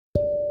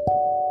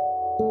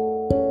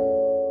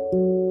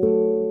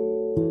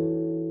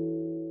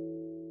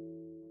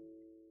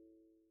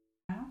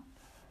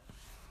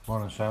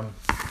Sam.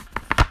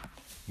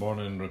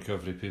 Morning,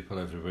 recovery people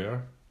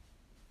everywhere.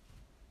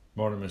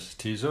 Morning, Mrs.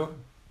 Tizo.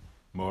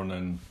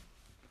 Morning,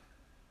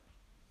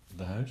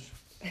 the house.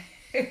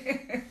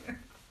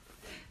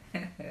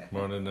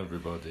 Morning,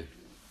 everybody.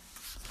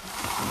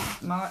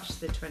 March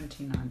the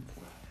 29th.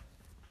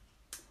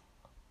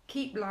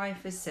 Keep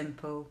life as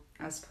simple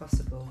as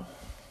possible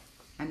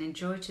and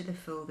enjoy to the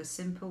full the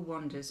simple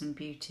wonders and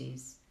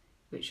beauties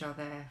which are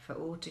there for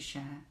all to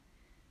share,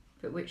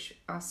 but which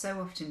are so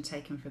often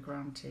taken for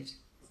granted.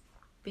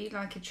 Be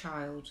like a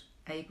child,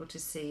 able to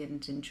see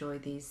and enjoy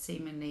these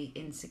seemingly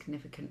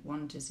insignificant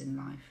wonders in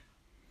life.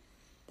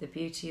 The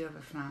beauty of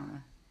a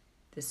flower,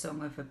 the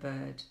song of a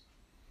bird,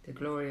 the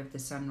glory of the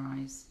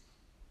sunrise,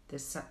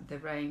 the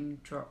rain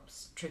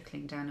drops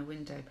trickling down a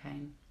window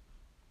pane.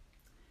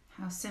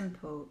 How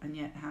simple and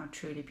yet how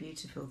truly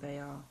beautiful they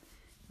are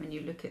when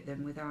you look at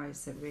them with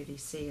eyes that really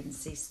see and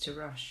cease to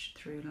rush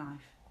through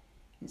life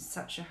in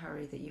such a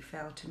hurry that you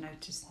fail to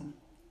notice them.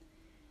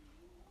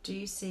 Do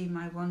you see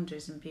my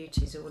wonders and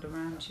beauties all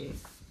around you?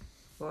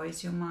 Or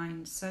is your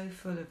mind so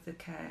full of the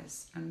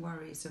cares and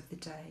worries of the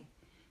day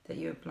that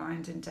you are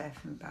blind and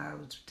deaf and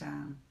bowed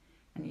down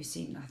and you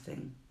see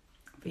nothing,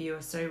 for you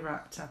are so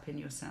wrapped up in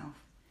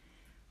yourself?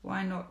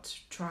 Why not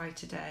try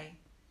today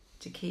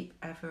to keep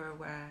ever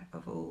aware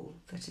of all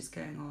that is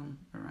going on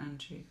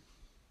around you?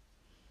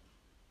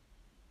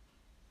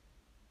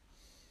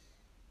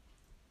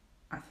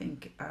 I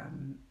think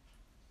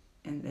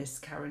in this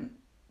current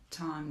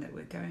time that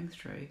we're going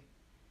through,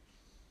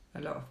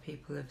 a lot of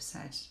people have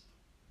said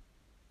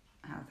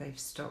how they've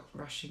stopped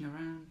rushing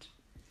around.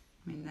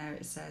 I mean, there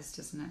it says,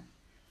 doesn't it?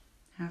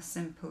 How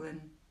simple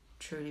and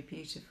truly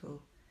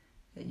beautiful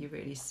that you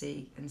really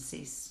see and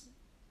cease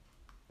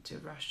to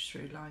rush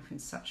through life in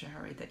such a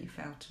hurry that you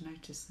fail to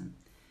notice them.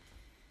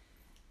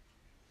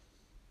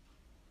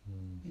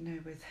 You know,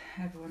 with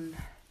everyone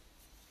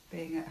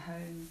being at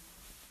home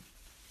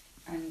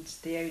and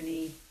the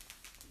only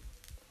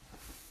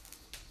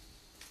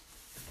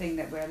thing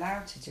that we're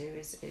allowed to do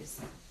is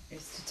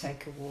to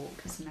take a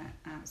walk, isn't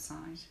it,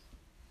 outside?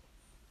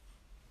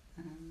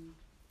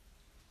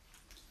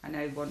 I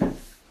know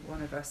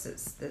one of us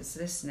that's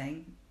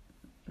listening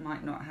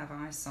might not have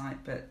eyesight,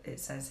 but it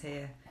says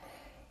here,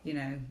 you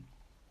know,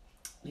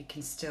 you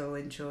can still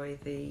enjoy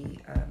the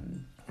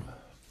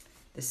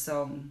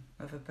song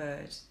of a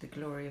bird, the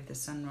glory of the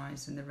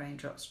sunrise and the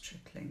raindrops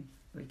trickling.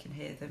 We can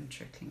hear them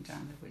trickling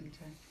down the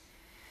window.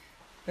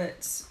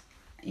 But,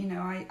 you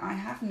know, I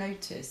have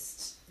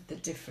noticed the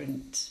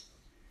different,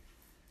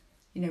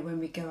 you know, when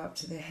we go up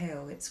to the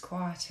hill, it's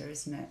quieter,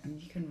 isn't it?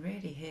 And you can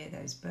really hear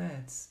those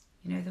birds.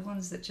 You know, the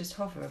ones that just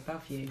hover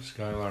above you.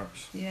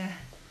 Skylarks. Yeah,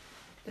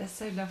 they're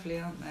so lovely,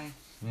 aren't they?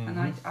 Mm-hmm.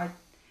 And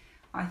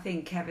I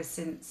think ever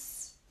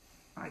since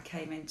I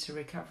came into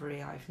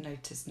recovery, I've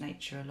noticed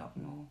nature a lot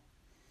more.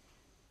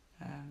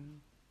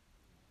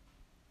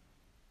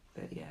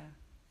 But yeah,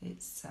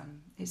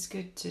 it's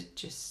good to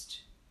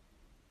just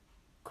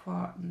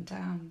quieten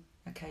down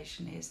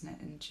occasionally, isn't it?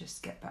 And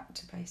just get back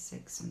to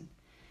basics and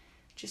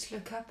just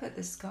look up at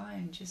the sky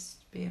and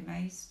just be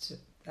amazed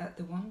at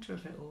the wonder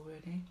of it all,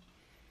 really.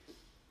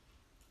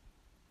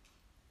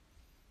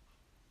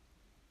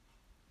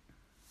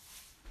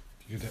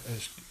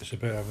 It's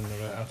about having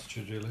the right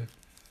attitude, really.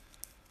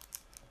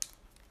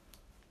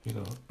 You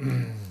know,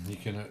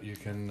 you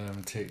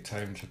can take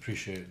time to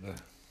appreciate the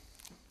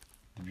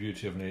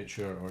beauty of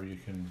nature, or you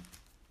can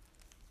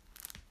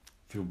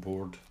feel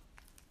bored,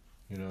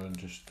 you know, and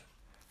just,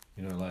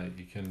 you know, like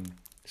you can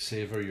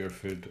savour your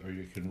food or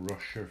you can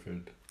rush your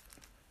food.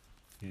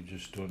 You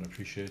just don't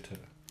appreciate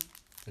it.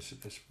 It's a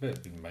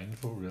bit being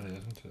mindful, really,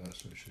 isn't it?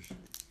 That's what it's just.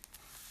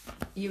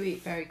 You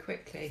eat very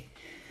quickly.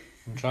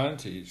 I'm trying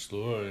to eat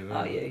slower, you know.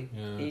 Are you?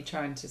 Yeah. Are you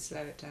trying to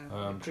slow it down?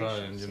 I'm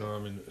trying, you know. I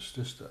mean, it's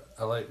just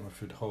I like my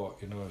food hot,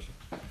 you know,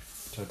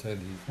 so I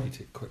tend to eat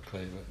it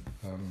quickly.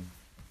 But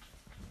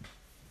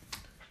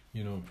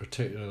you know,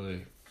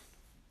 particularly,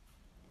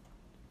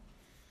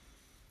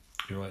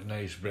 you know, like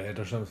nice bread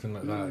or something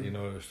like that. You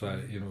know, it's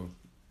like, you know,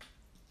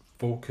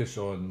 focus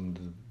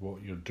on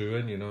what you're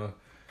doing. You know,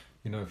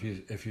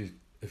 if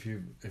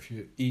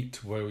you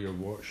eat while you're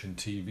watching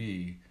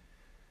TV,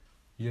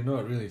 you're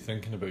not really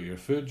thinking about your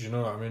food, you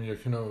know what I mean? You're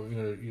kind of,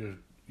 you know,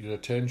 your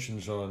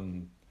attention's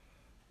on,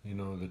 you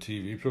know, the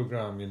TV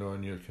programme, you know,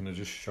 and you're kind of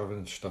just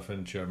shoving stuff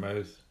into your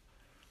mouth.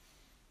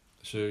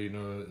 So, you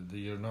know,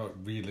 you're not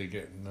really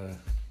getting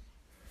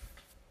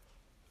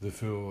the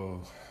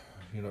full,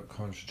 you're not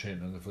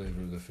concentrating on the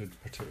flavour of the food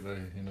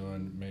particularly, you know,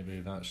 and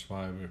maybe that's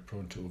why we're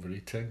prone to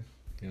overeating,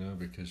 you know,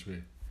 because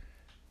we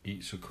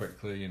eat so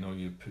quickly, you know,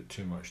 you put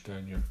too much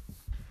down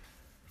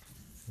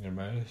your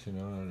mouth, you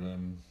know, or,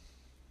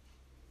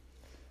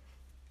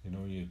 you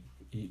know, you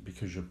eat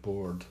because you're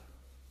bored.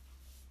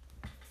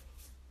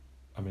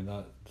 I mean,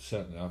 that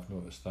certainly I've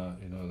noticed that,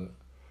 you know,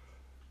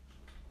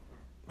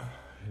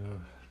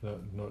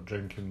 that not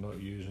drinking,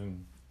 not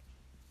using.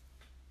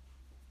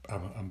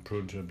 I'm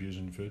prone to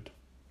abusing food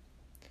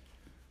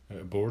out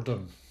of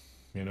boredom,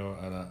 you know,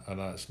 and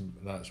that's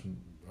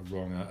a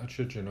wrong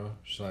attitude, you know.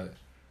 It's like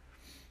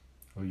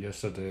Well,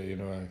 yesterday, you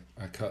know,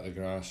 I cut the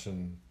grass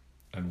and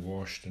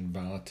washed and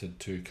valeted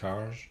 2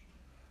 cars,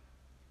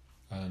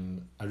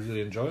 and I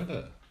really enjoyed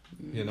it,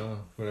 you know.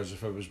 Whereas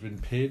if I was being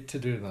paid to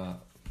do that,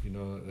 you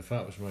know, if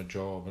that was my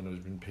job and I was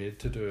being paid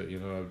to do it, you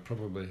know, I'd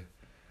probably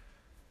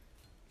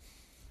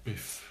be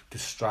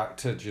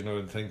distracted, you know,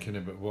 and thinking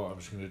about what I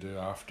was going to do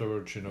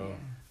afterwards, you know. Yeah.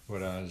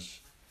 Whereas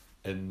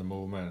in the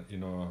moment, you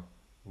know,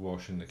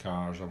 washing the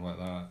cars, I'm like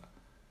that.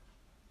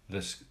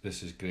 This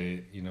is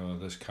great, you know,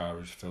 this car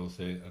was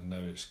filthy and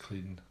now it's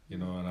clean, you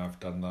know, and I've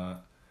done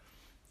that.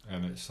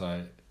 And it's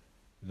like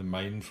the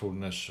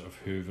mindfulness of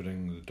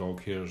hoovering the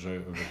dog hairs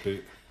out of a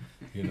boot,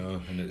 you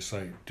know, and it's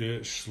like, do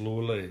it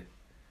slowly.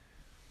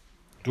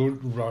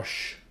 Don't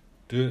rush.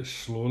 Do it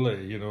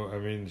slowly, you know what I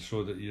mean,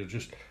 so that you're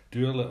just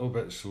do a little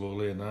bit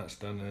slowly and that's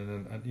done,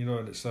 and you know,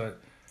 and it's like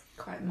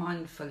Quite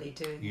mindfully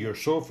doing you're it.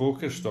 so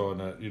focused on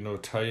it, you know,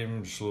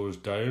 time slows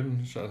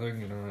down sort of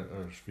thing, you know,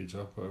 or speeds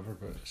up, whatever,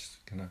 but it's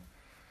kind of,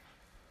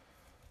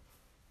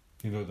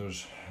 you know,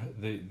 there's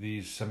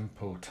these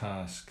simple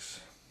tasks,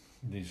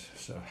 these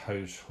sort of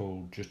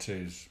household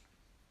duties,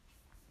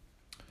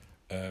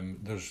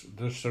 there's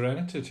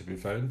serenity to be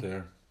found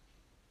there,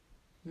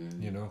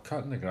 you know.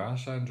 Cutting the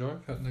grass, I enjoy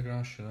cutting the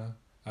grass, you know.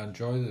 I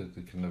enjoy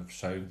the kind of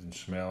sound and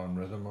smell and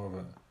rhythm of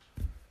it,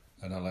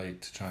 and I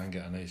like to try and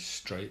get a nice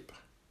stripe,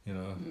 you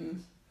know,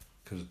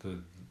 because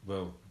the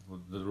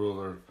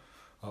roller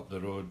up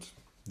the road,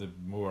 the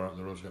mower up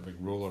the road's got a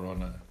big roller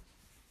on it,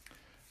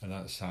 and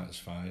that's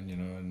satisfying, you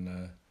know,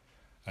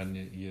 and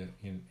you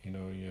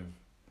know,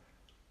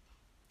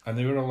 and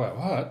they were all like,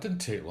 wow, that didn't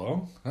take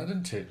long,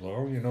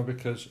 you know,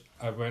 because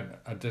I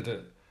did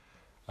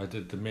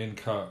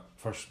the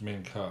first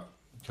main cut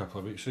a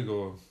couple of weeks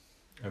ago,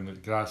 and the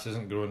grass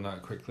isn't growing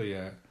that quickly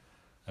yet,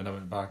 and I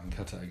went back and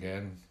cut it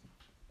again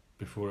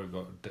before it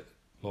got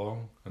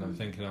long, and I'm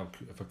thinking,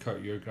 if I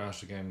cut your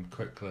grass again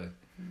quickly,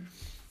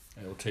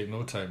 it'll take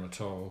no time at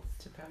all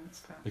To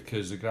bounce back.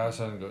 because the grass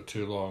hasn't got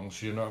too long,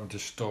 so you're not having to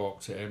stop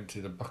to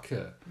empty the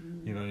bucket,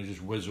 you know, you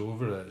just whiz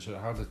over it, so it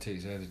hardly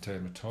takes any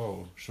time at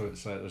all. So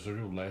it's like there's a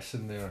real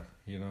lesson there,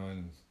 you know,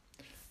 and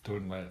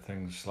don't let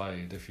things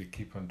slide. If you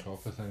keep on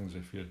top of things,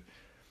 if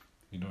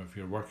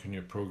you're working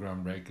your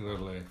program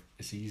regularly,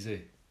 it's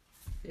easy.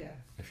 Yeah.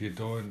 If you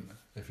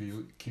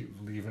keep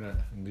leaving it,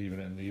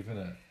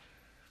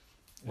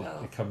 Well,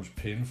 it becomes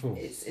painful.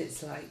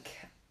 It's like,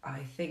 I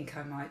think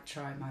I might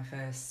try my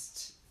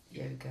first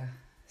yoga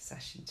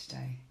session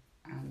today,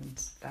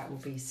 and that will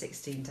be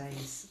 16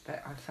 days,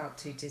 but I felt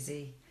too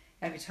dizzy.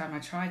 Every time I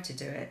tried to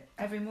do it,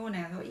 every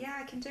morning I thought, yeah,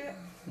 I can do it.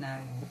 No.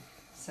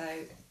 So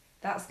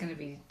that's going to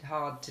be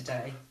hard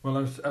today. Well,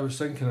 I was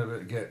thinking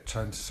about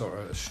trying to sort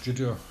out a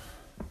studio,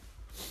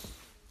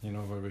 you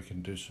know, where we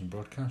can do some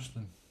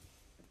broadcasting.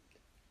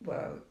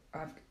 Well,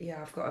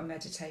 I've got a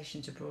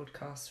meditation to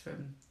broadcast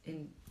from a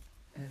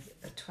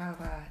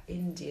 12-hour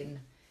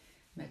Indian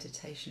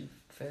meditation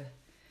for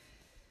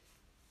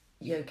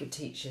yoga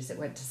teachers that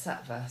went to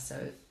Sattva, so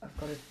I've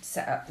got to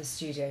set up the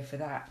studio for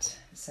that,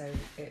 so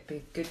it'd be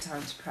a good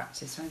time to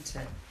practice, won't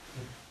it?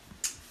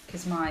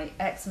 Because my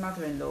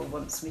ex-mother-in-law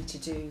wants me to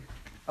do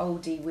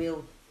oldie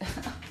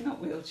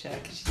not wheelchair,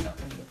 because she's not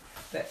wheelchair,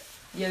 but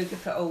yoga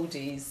for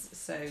oldies,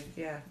 so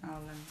yeah,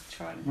 I'll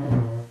try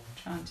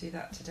and do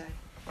that today.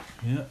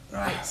 Yeah.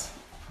 Right,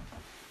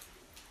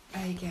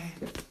 there you go.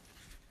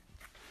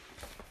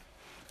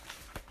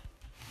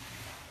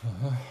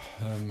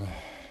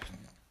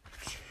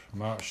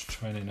 March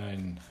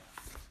 29.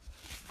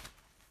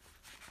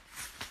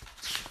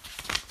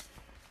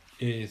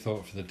 AA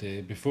thought for the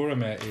day. Before I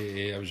met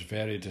AA, I was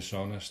very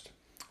dishonest.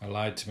 I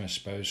lied to my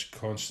spouse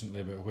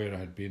constantly about where I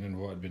had been and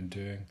what I'd been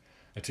doing.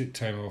 I took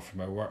time off from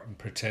my work and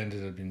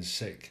pretended I'd been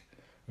sick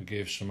or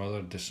gave some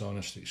other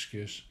dishonest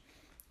excuse.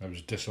 I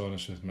was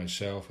dishonest with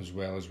myself as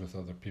well as with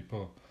other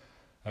people.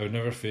 I would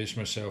never face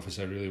myself as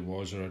I really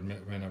was or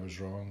admit when I was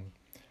wrong.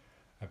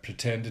 I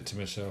pretended to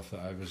myself that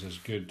I was as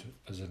good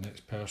as the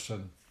next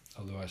person,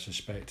 although I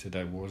suspected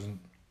I wasn't.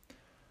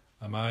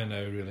 Am I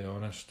now really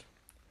honest?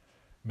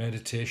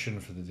 Meditation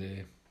for the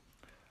day.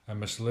 I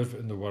must live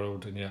in the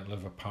world and yet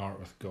live apart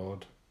with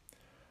God.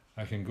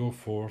 I can go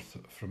forth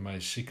from my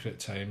secret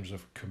times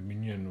of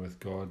communion with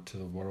God to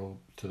the world,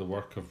 to the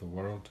work of the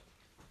world.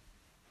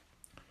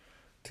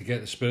 To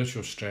get the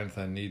spiritual strength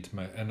I need,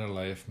 my inner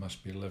life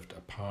must be lived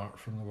apart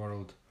from the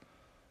world.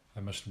 I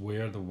must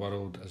wear the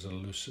world as a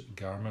loose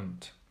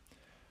garment.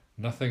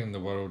 Nothing in the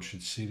world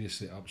should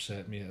seriously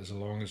upset me as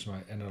long as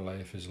my inner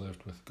life is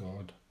lived with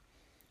God.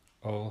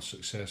 All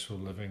successful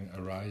living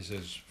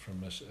arises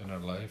from this inner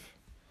life.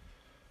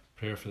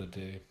 Prayer for the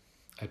day.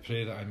 I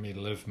pray that I may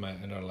live my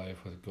inner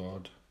life with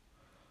God.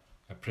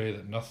 I pray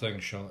that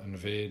nothing shall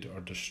invade or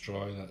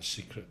destroy that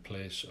secret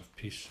place of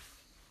peace.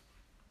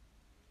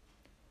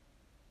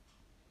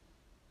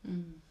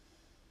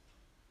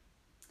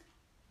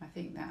 I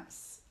think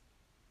that's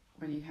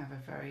when you have a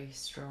very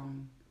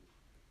strong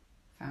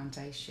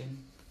foundation.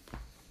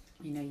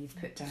 You know, you've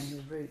put down your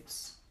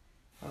roots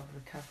of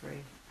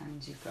recovery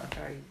and you've got a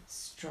very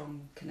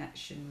strong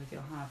connection with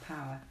your higher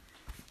power.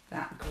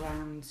 That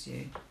grounds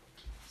you.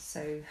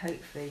 So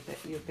hopefully that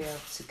you'll be able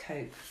to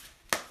cope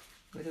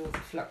with all the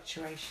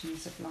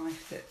fluctuations of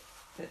life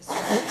that's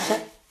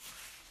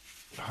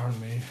Pardon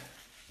me.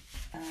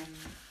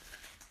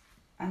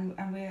 And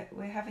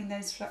we're having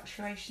those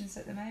fluctuations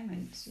at the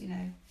moment, you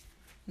know.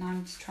 And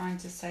I'm just trying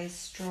to stay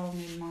strong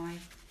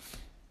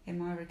in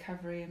my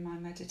recovery and my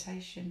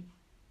meditation,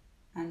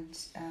 and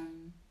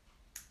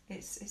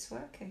it's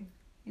working.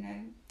 You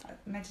know,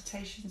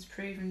 meditation's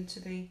proven to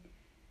be,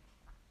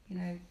 you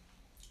know,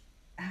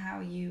 how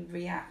you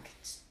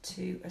react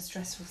to a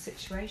stressful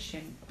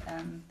situation.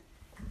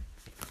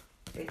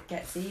 It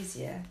gets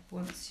easier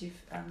once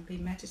you've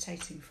been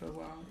meditating for a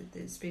while.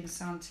 It's been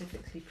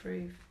scientifically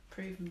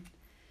proven.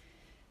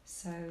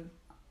 So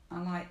I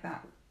like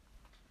that,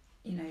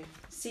 you know,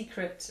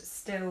 secret,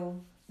 still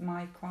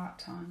my quiet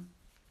time.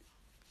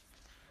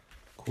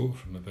 Quote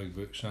from the Big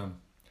Book, Sam.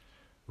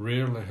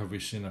 Rarely have we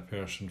seen a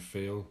person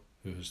fail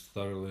who has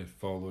thoroughly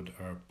followed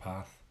our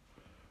path.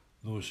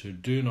 Those who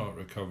do not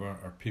recover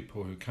are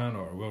people who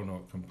cannot or will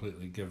not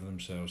completely give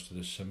themselves to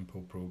the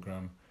simple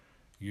program,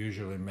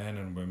 usually men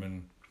and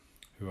women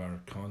who are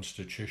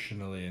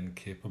constitutionally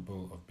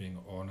incapable of being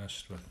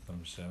honest with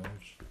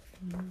themselves.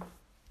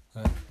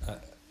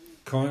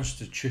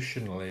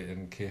 Constitutionally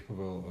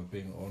incapable of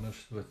being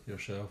honest with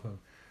yourself.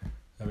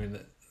 I mean,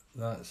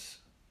 that's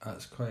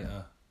quite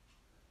a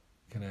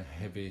kind of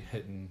heavy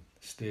hitting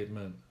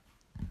statement.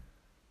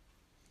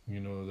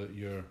 You know, that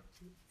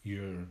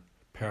your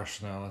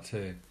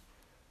personality,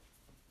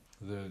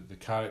 the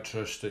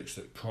characteristics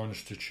that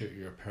constitute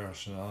your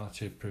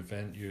personality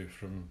prevent you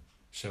from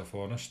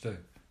self-honesty.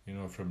 You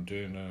know, from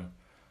doing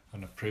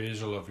an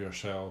appraisal of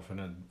yourself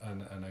and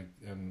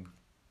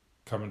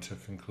coming to a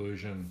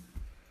conclusion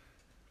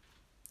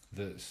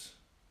that's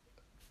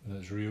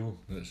real,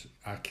 that's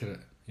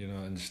accurate. You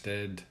know,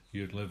 instead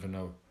you live in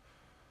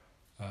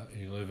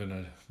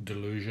a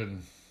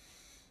delusion,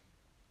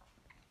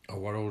 a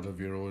world of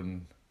your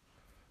own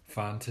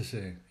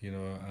fantasy. You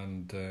know,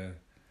 and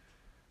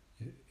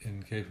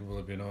incapable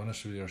of being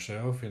honest with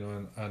yourself. You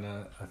know, and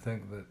I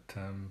think that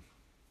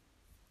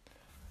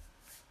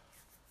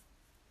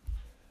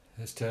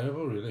it's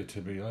terrible, really, to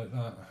be like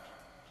that.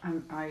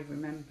 I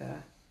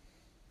remember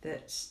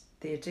that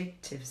the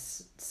addictive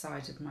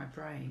side of my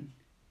brain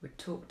would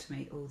talk to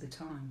me all the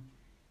time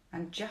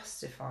and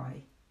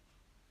justify,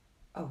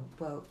 oh,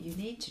 well, you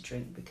need to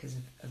drink because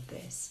of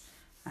this,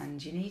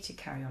 and you need to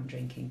carry on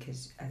drinking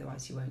because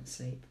otherwise you won't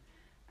sleep,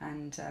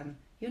 and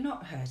you're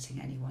not hurting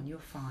anyone, you're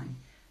fine.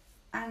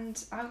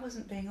 And I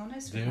wasn't being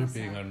honest with myself.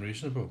 They're being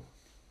unreasonable.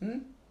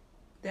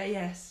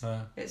 Yes,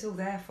 it's all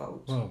their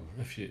fault. Well,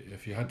 if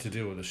you had to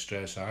deal with the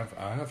stress I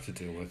have to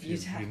deal with,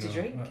 you'd have to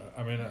drink.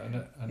 I mean,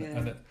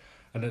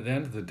 and at the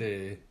end of the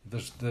day,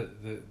 there's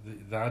the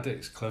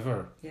addict's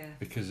clever,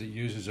 because it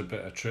uses a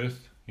bit of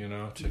truth, you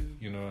know,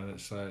 you know, and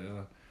it's like,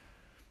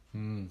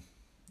 you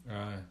know,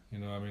 I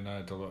mean, I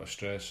had a lot of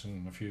stress,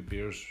 and a few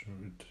beers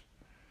would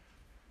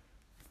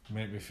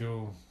make me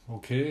feel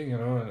okay, you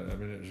know. I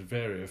mean, it was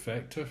very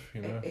effective,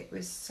 you know. It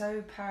was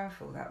so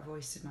powerful, that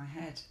voice in my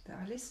head, that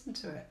I listened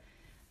to it.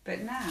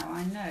 But now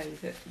I know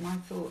that my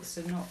thoughts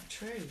are not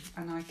true,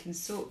 and I can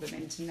sort them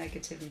into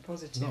negative and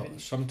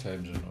positive.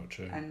 Sometimes they're not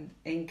true. And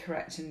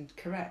incorrect and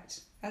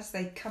correct. As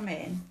they come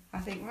in, I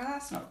think, well,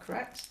 that's not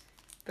correct.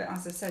 But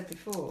as I said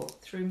before,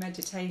 through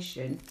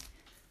meditation...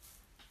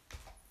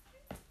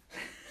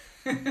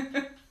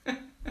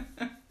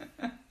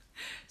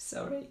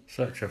 Sorry.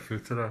 Such a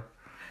footerer.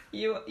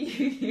 You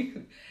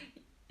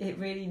it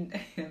really...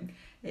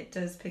 it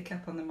does pick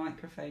up on the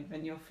microphone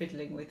when you're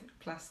fiddling with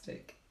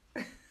plastic.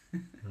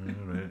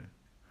 Right.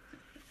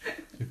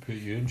 Who put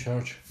you in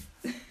charge?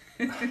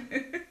 I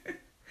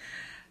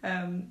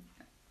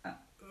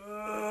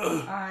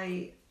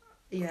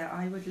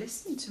would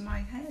listen to my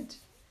head.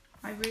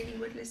 I really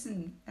would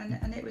listen,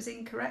 and it was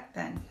incorrect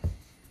then.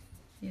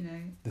 You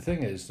know. The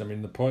thing is, I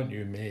mean, the point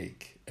you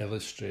make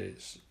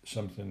illustrates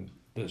something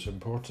that's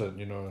important.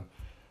 You know,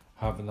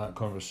 having that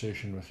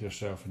conversation with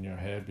yourself in your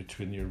head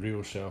between your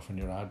real self and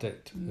your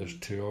addict. There's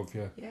two of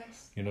you.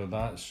 Yes. You know,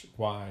 that's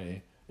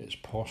why it's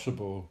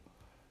possible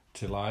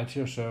to lie to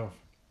yourself,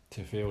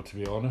 to fail to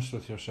be honest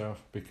with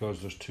yourself, because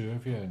there's two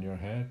of you in your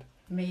head.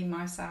 Me,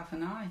 myself,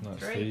 and I. That's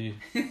three.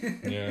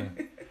 Yeah,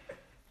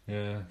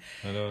 I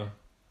know.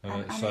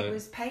 And like it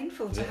was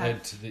painful to have... The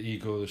head, the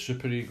ego, the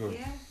superego.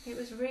 Yeah, it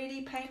was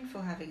really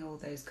painful having all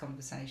those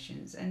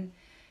conversations. And,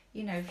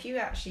 you know, if you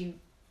actually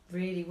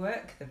really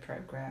work the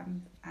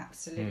programme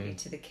absolutely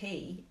to the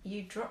key,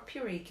 you drop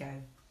your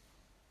ego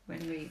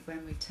when we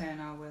turn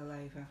our will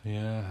over.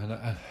 Yeah, and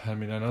I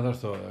mean, another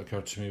thought that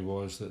occurred to me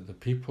was that the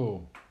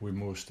people we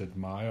most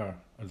admire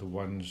are the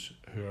ones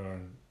who are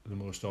the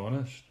most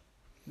honest.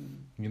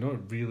 You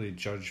don't really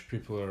judge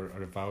people or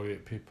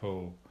evaluate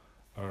people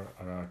or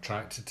are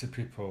attracted to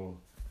people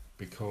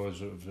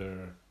because of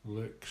their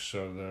looks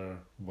or their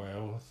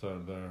wealth or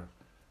their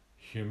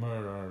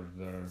humour or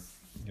their,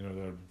 you know,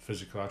 their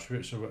physical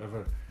attributes or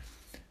whatever.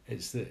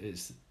 It's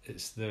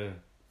the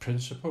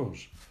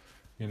principles,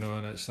 you know,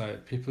 and it's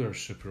like people are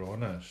super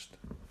honest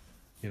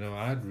you know,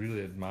 I'd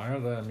really admire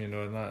them, you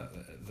know,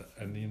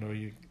 and you know,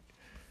 you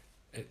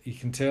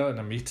can tell in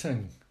a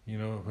meeting, you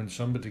know, when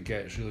somebody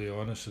gets really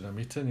honest in a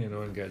meeting, you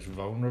know, and gets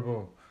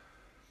vulnerable,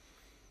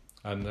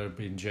 and they're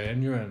being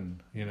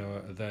genuine, you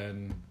know,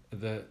 then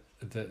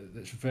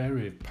it's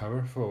very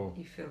powerful.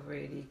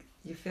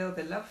 You feel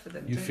the love for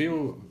them. You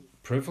feel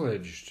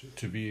privileged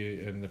to be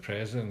in the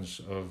presence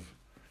of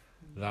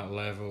that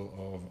level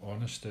of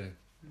honesty,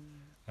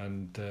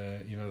 and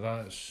you know,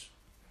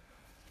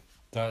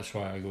 that's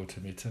why I go to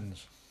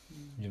meetings,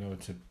 you know,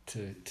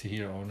 to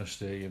hear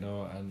honesty, you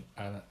know,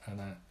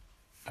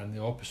 and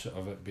the opposite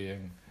of it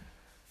being,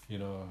 you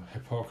know,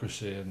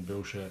 hypocrisy and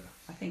bullshit.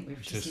 I think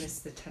we've just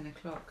missed the 10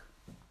 o'clock.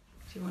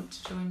 Do you want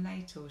to join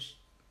late or?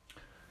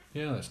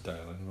 Yeah, let's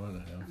dial in. What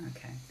the hell?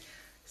 Okay.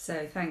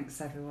 So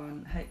thanks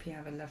everyone. Hope you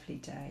have a lovely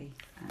day,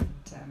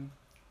 and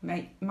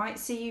might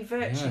see you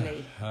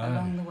virtually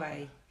along the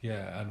way.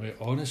 Yeah, and we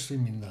honestly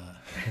mean that.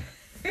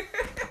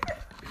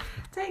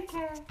 Take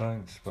care.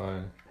 Thanks.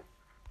 Bye.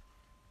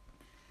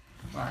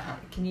 Right.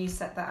 Can you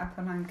set that up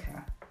on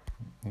Anchor?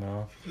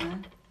 No.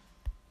 No.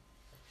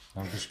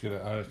 I'm just gonna.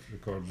 I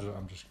recorded it.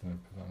 I'm just gonna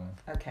put that on.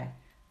 Okay.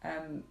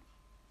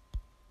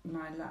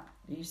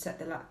 You set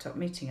the laptop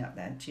meeting up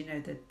there. Do you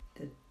know the?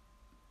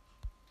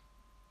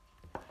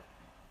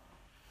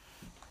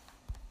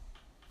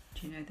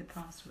 Do you know the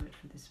password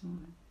for this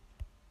morning?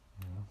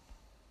 Yeah.